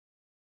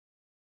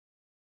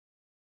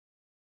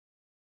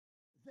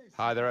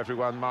Hi there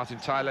everyone, Martin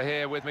Tyler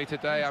here with me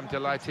today. I'm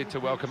delighted to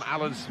welcome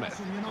Alan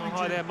Smith. Oh,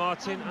 hi there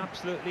Martin,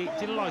 absolutely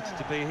delighted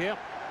to be here.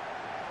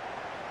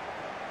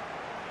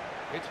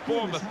 It's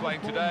Bournemouth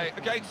playing today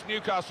against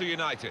Newcastle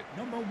United.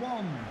 Number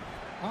 1,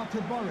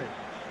 Arthur Borwick.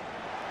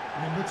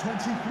 Number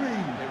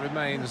 23. It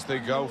remains the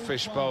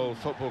Goldfish Bowl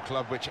Football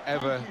Club,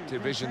 whichever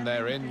division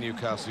they're in,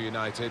 Newcastle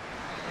United.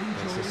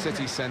 It's the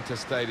city centre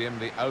stadium,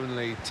 the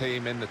only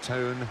team in the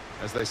toon,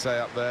 as they say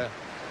up there.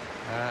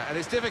 And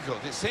it's difficult,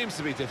 it seems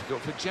to be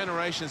difficult for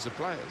generations of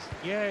players.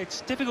 Yeah,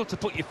 it's difficult to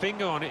put your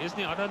finger on it, isn't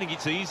it? I don't think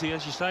it's easy,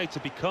 as you say, to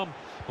become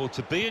or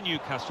to be a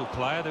Newcastle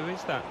player. There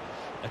is that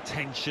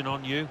attention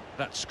on you,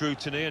 that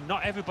scrutiny, and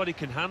not everybody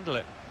can handle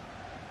it.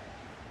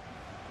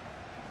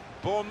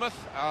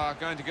 Bournemouth are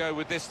going to go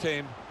with this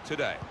team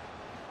today.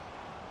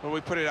 Well,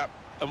 we put it up,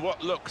 and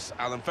what looks,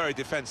 Alan, very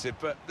defensive,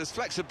 but there's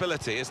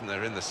flexibility, isn't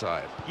there, in the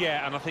side?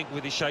 Yeah, and I think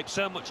with the shape,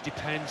 so much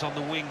depends on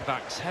the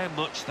wing-backs, how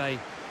much they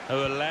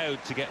are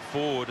allowed to get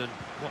forward and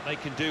what they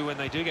can do when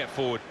they do get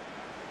forward.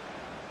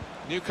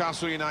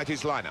 Newcastle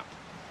United's lineup.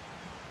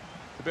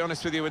 To be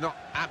honest with you, we're not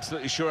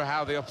absolutely sure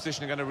how the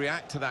opposition are going to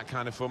react to that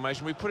kind of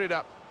formation. We put it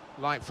up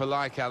like for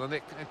like, Alan.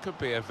 It could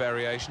be a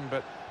variation,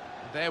 but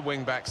their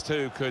wing-backs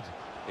too could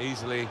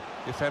easily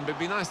defend. But it'd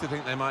be nice to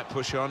think they might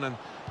push on and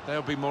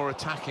they'll be more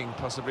attacking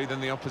possibly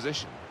than the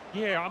opposition.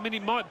 Yeah, I mean,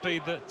 it might be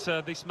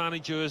that this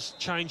manager has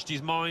changed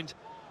his mind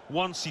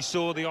once he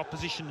saw the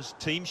opposition's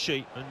team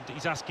sheet, and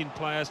he's asking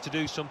players to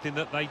do something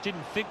that they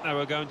didn't think they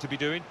were going to be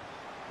doing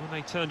when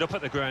they turned up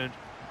at the ground.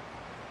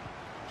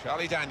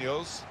 Charlie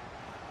Daniels.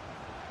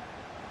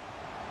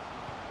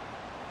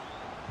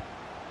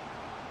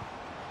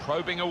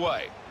 Probing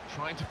away,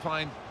 trying to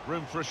find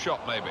room for a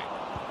shot maybe.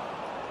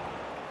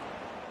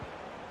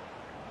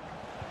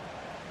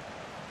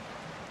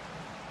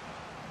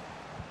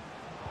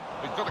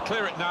 We've got to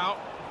clear it now.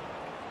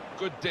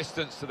 Good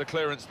distance to the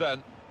clearance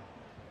then.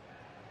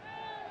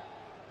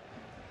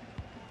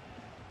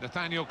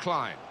 Nathaniel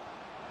Klein.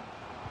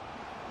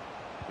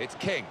 It's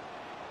King.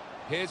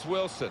 Here's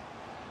Wilson.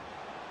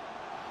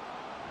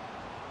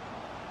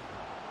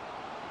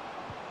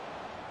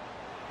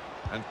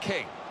 And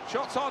King.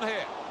 Shots on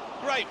here.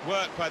 Great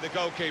work by the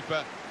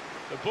goalkeeper.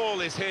 The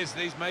ball is his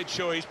and he's made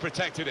sure he's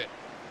protected it.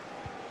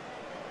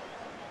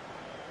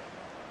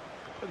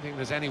 I don't think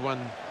there's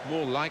anyone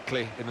more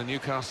likely in the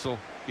Newcastle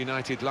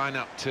United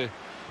lineup to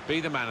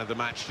be the man of the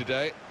match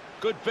today.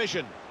 Good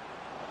vision.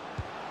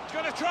 He's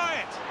going to try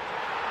it.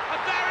 And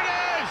there it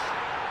is!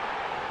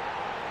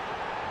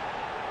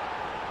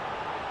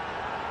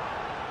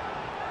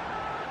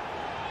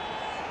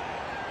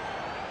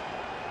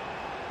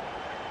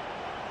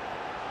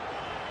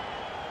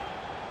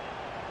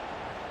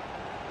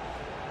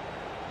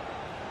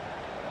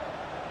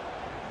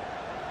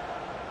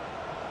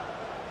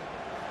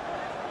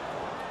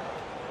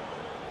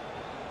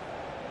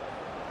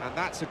 And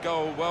that's a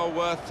goal well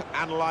worth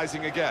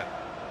analysing again.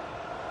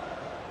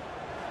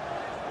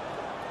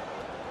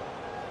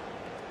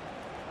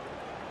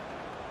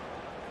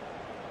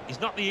 He's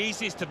not the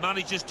easiest of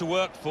managers to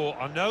work for,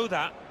 I know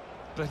that,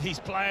 but these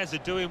players are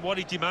doing what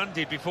he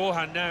demanded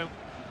beforehand now.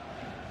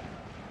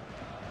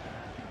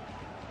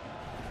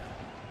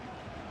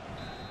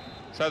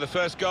 So the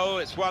first goal,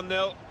 it's 1-0.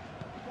 Goal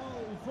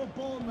for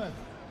Bournemouth.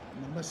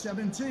 Number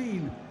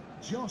 17,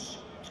 Josh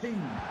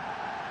King.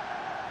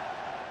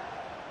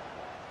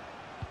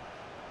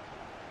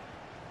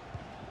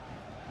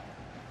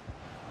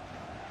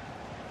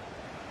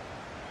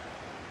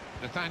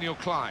 Nathaniel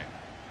Klein.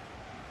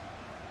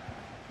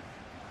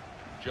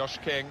 Josh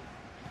King.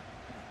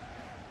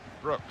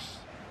 Brooks.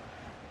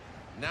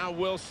 Now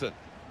Wilson.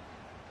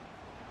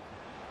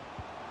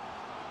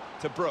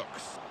 To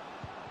Brooks.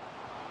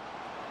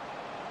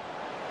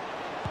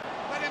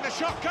 Letting the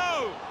shot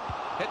go!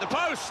 Hit the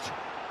post!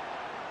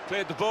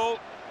 Cleared the ball.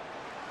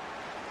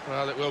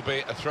 Well, it will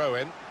be a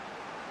throw-in.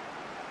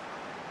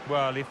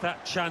 Well, if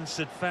that chance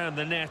had found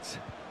the net,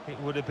 it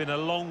would have been a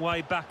long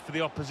way back for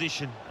the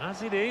opposition.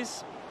 As it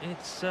is,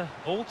 it's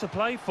all to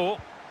play for.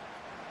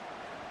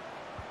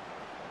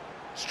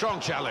 Strong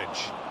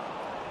challenge.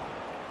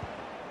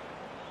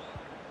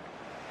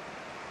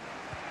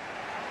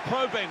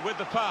 Probing with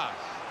the pass.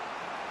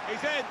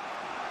 He's in.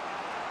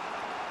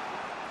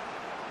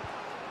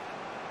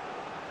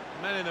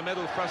 Men in the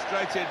middle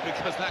frustrated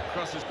because that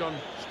cross has gone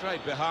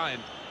straight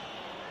behind.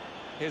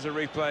 Here's a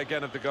replay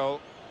again of the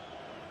goal.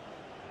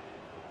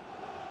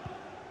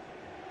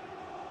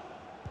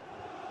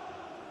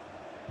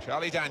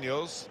 Charlie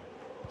Daniels.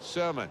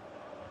 Sermon.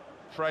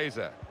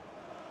 Fraser.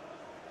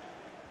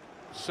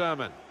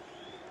 Sermon.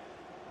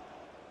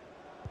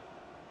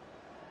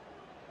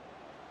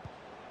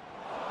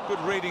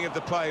 Good reading of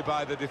the play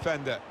by the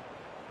defender.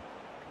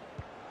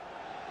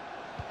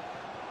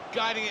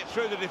 Guiding it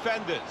through the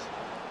defenders.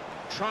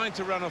 Trying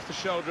to run off the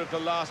shoulder of the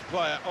last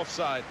player,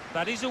 offside.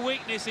 That is a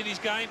weakness in his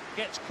game.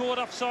 Gets caught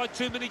offside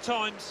too many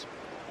times.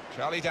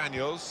 Charlie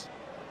Daniels.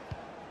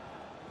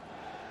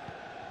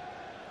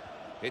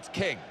 It's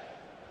King.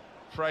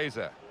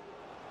 Fraser.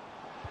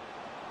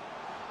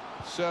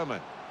 Sermon.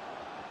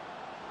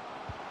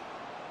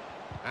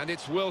 And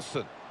it's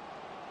Wilson.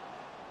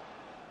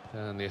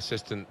 And the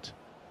assistant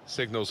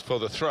signals for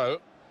the throw.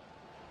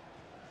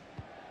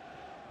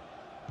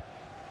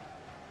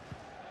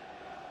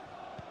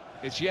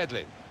 It's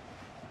Yedlin.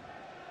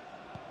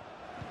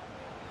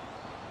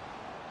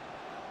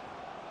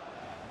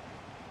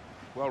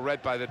 Well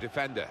read by the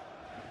defender.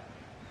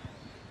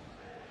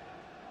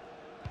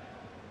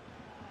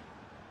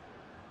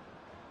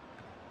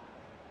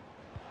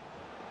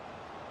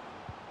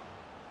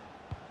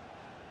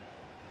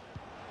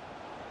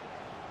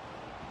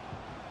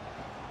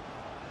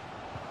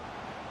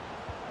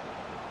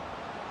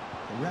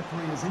 The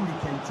referee has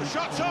indicated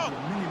Shot's there will on! be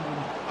a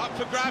minimum Up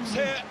for of grabs 2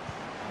 here. minutes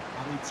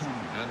added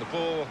time. And the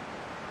ball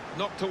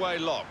knocked away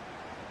long.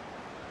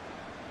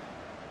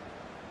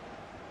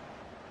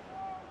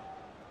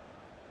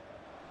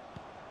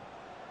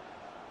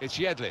 It's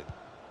Yedlin.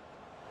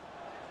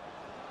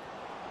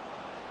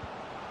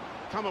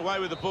 Come away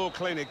with the ball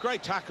cleanly.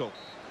 Great tackle.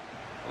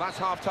 Well, that's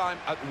half-time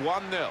at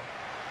 1-0.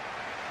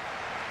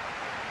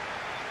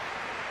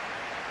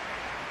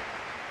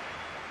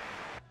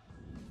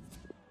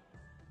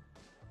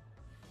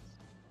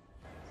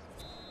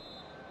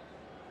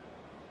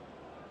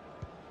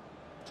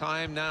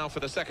 Time now for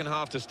the second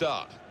half to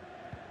start.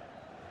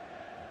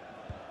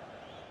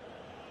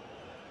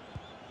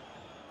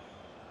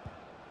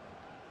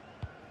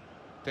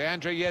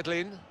 DeAndre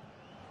Yedlin.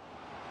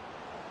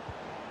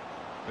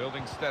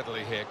 Building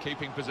steadily here,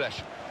 keeping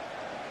possession.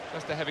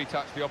 Just a heavy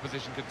touch, the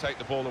opposition could take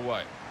the ball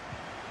away.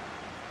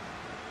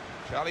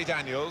 Charlie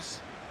Daniels.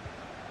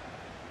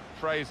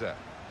 Fraser.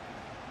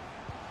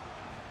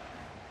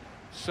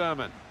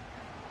 Sermon.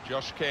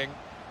 Josh King.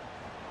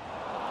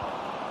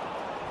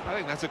 I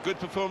think that's a good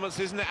performance,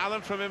 isn't it,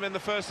 Alan, from him in the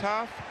first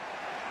half?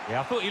 Yeah,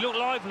 I thought he looked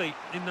lively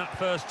in that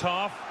first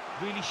half.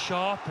 Really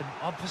sharp and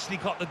obviously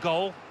got the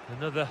goal.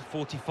 Another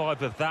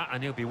 45 of that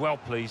and he'll be well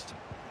pleased.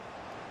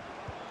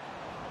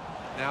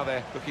 Now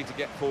they're looking to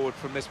get forward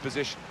from this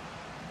position.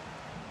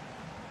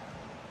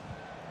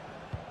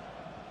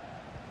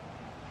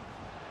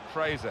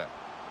 Fraser.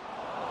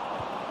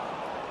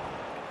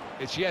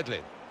 It's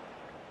Yedlin.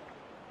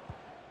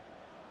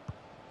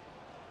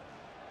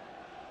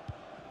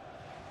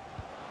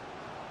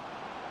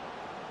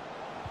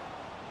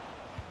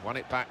 Won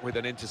it back with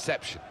an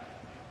interception.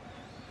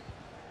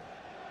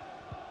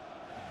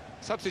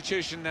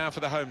 Substitution now for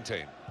the home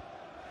team.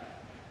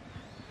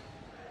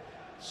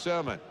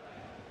 Sermon.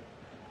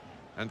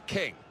 And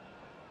King.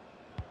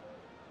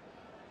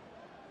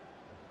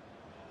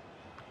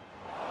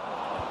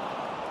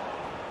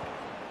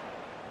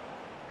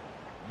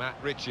 Matt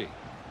Ritchie.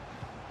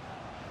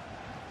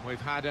 We've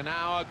had an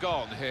hour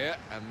gone here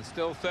and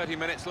still 30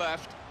 minutes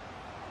left.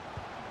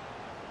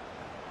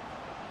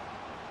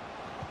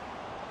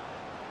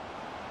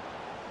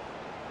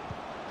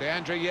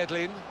 DeAndre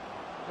Yedlin.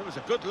 It was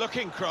a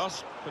good-looking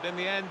cross, but in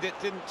the end it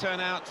didn't turn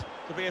out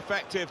to be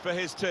effective for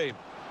his team.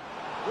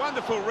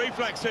 Wonderful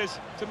reflexes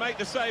to make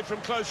the save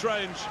from close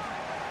range.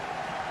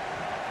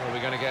 Well,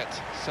 we're going to get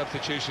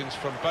substitutions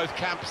from both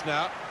camps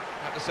now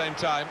at the same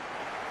time.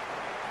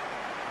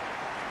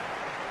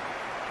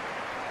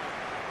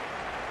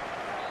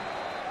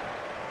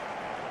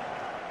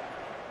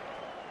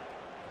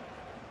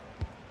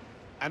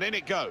 And in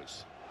it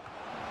goes.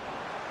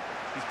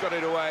 He's got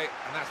it away,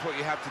 and that's what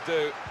you have to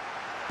do.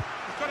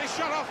 He's got his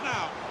shot off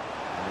now.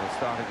 And we'll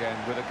start again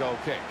with a goal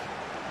kick.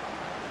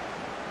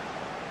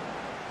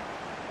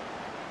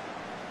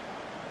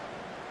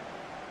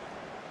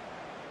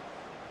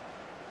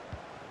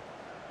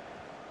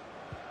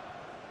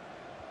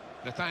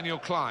 Nathaniel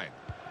Klein.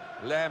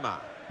 Lerma.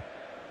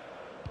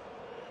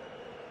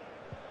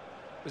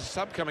 There's a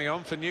sub coming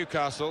on for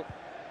Newcastle.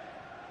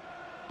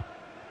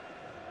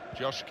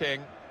 Josh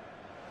King.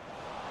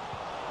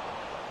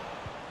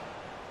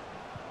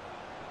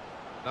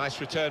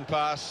 Nice return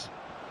pass.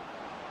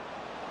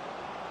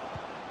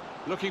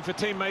 Looking for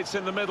teammates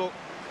in the middle.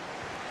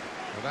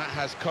 Well, that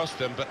has cost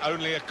them, but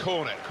only a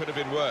corner. Could have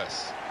been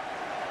worse.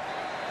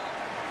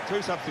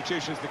 Two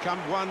substitutions to come,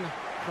 one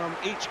from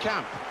each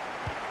camp.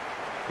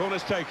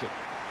 Corner's taken.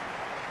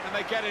 And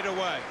they get it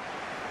away.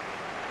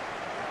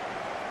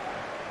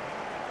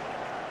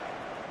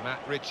 Matt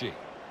Ritchie.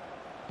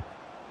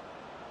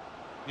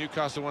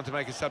 Newcastle want to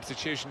make a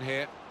substitution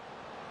here.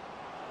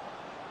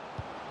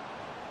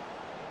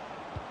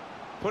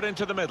 Put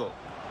into the middle.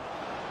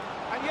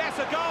 And yes,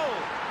 a goal!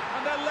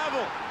 And they're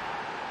level.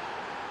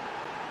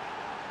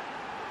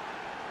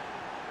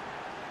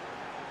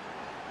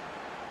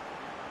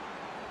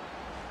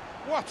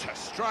 What a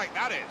strike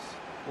that is.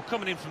 Well,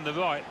 coming in from the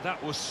right,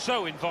 that was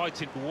so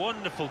inviting.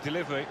 Wonderful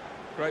delivery.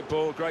 Great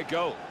ball, great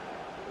goal.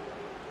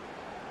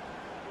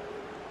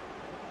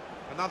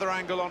 Another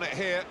angle on it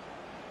here.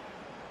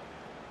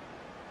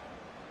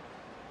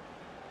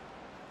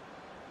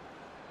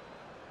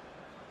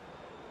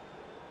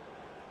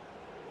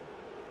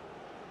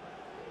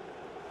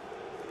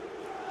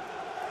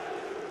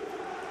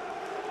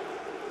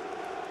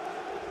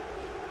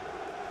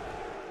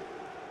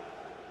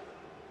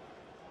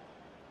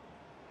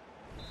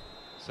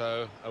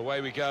 So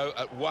away we go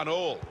at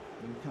 1-1.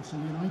 Newcastle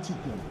United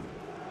goal.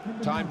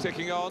 Number Time 9,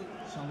 ticking on.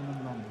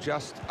 Solomon Rondon.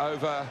 Just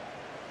over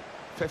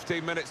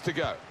 15 minutes to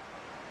go.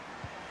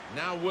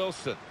 Now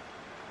Wilson.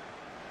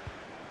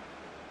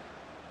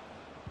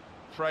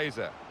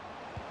 Fraser.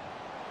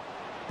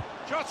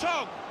 Shot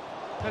on!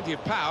 Plenty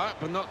of power,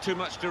 but not too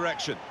much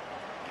direction.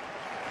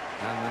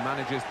 And the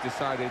manager's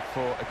decided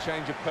for a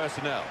change of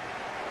personnel.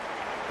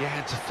 Yeah,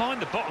 and to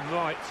find the bottom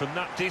right from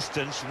that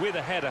distance with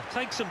a header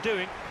takes some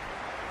doing.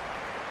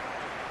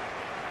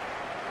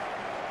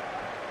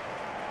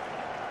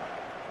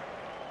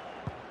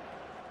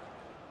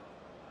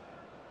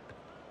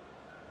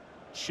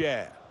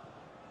 Share.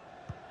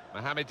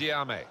 Mohamed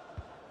Diame.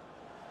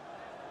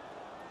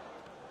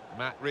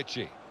 Matt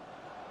Ritchie.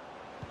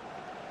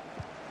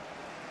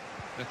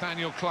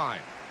 Nathaniel Klein.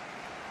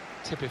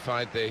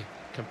 Typified the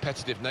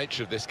competitive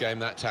nature of this game,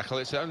 that tackle.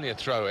 It's only a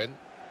throw-in.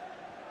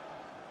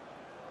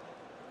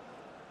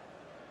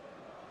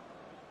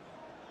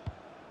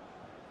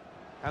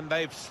 And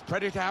they've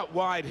spread it out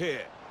wide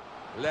here.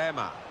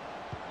 Lerma.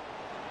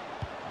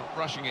 Not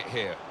rushing it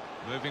here.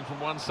 Moving from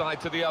one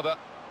side to the other.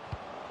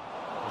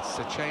 It's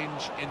a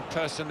change in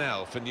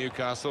personnel for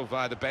Newcastle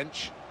via the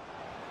bench.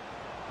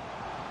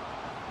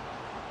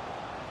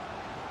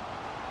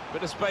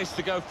 Bit of space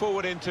to go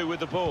forward into with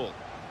the ball.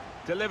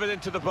 Delivered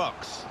into the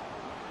box.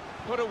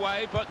 Put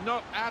away, but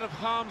not out of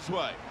harm's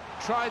way.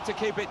 Tried to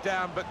keep it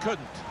down, but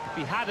couldn't. If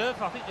he had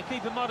have, I think the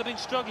keeper might have been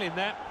struggling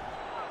there.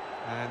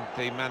 And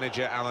the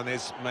manager, Alan,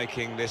 is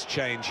making this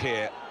change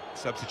here.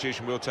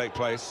 Substitution will take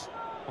place.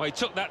 Well, he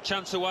took that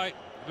chance away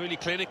really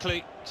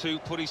clinically to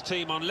put his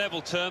team on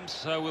level terms,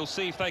 so we'll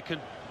see if they can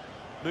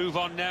move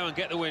on now and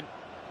get the win.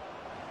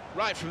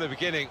 Right from the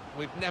beginning,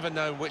 we've never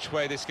known which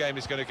way this game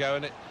is going to go,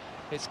 and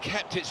it's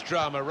kept its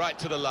drama right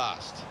to the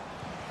last.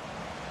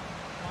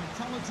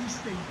 Vitality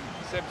Stadium.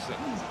 Simpson.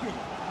 Please give a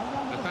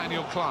round of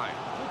Nathaniel applause Klein.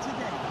 for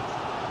today.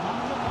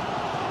 Number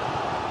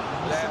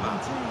 9, Lerma.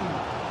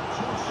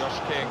 17, Josh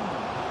King.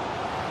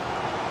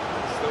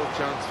 Still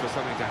chance for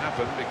something to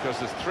happen because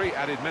there's 3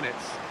 added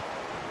minutes.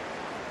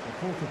 The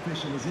fourth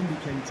official has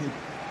indicated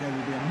there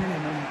will be a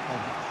minimum of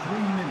 3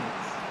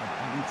 minutes of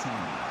added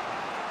time.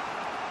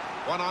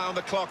 One eye on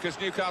the clock as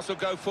Newcastle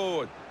go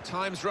forward.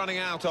 Time's running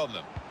out on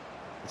them.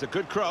 It's a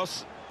good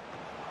cross.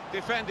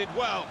 Defended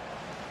well.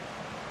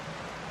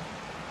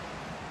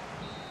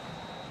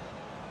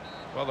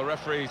 Well, the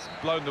referee's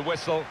blown the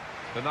whistle.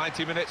 The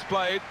 90 minutes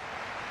played.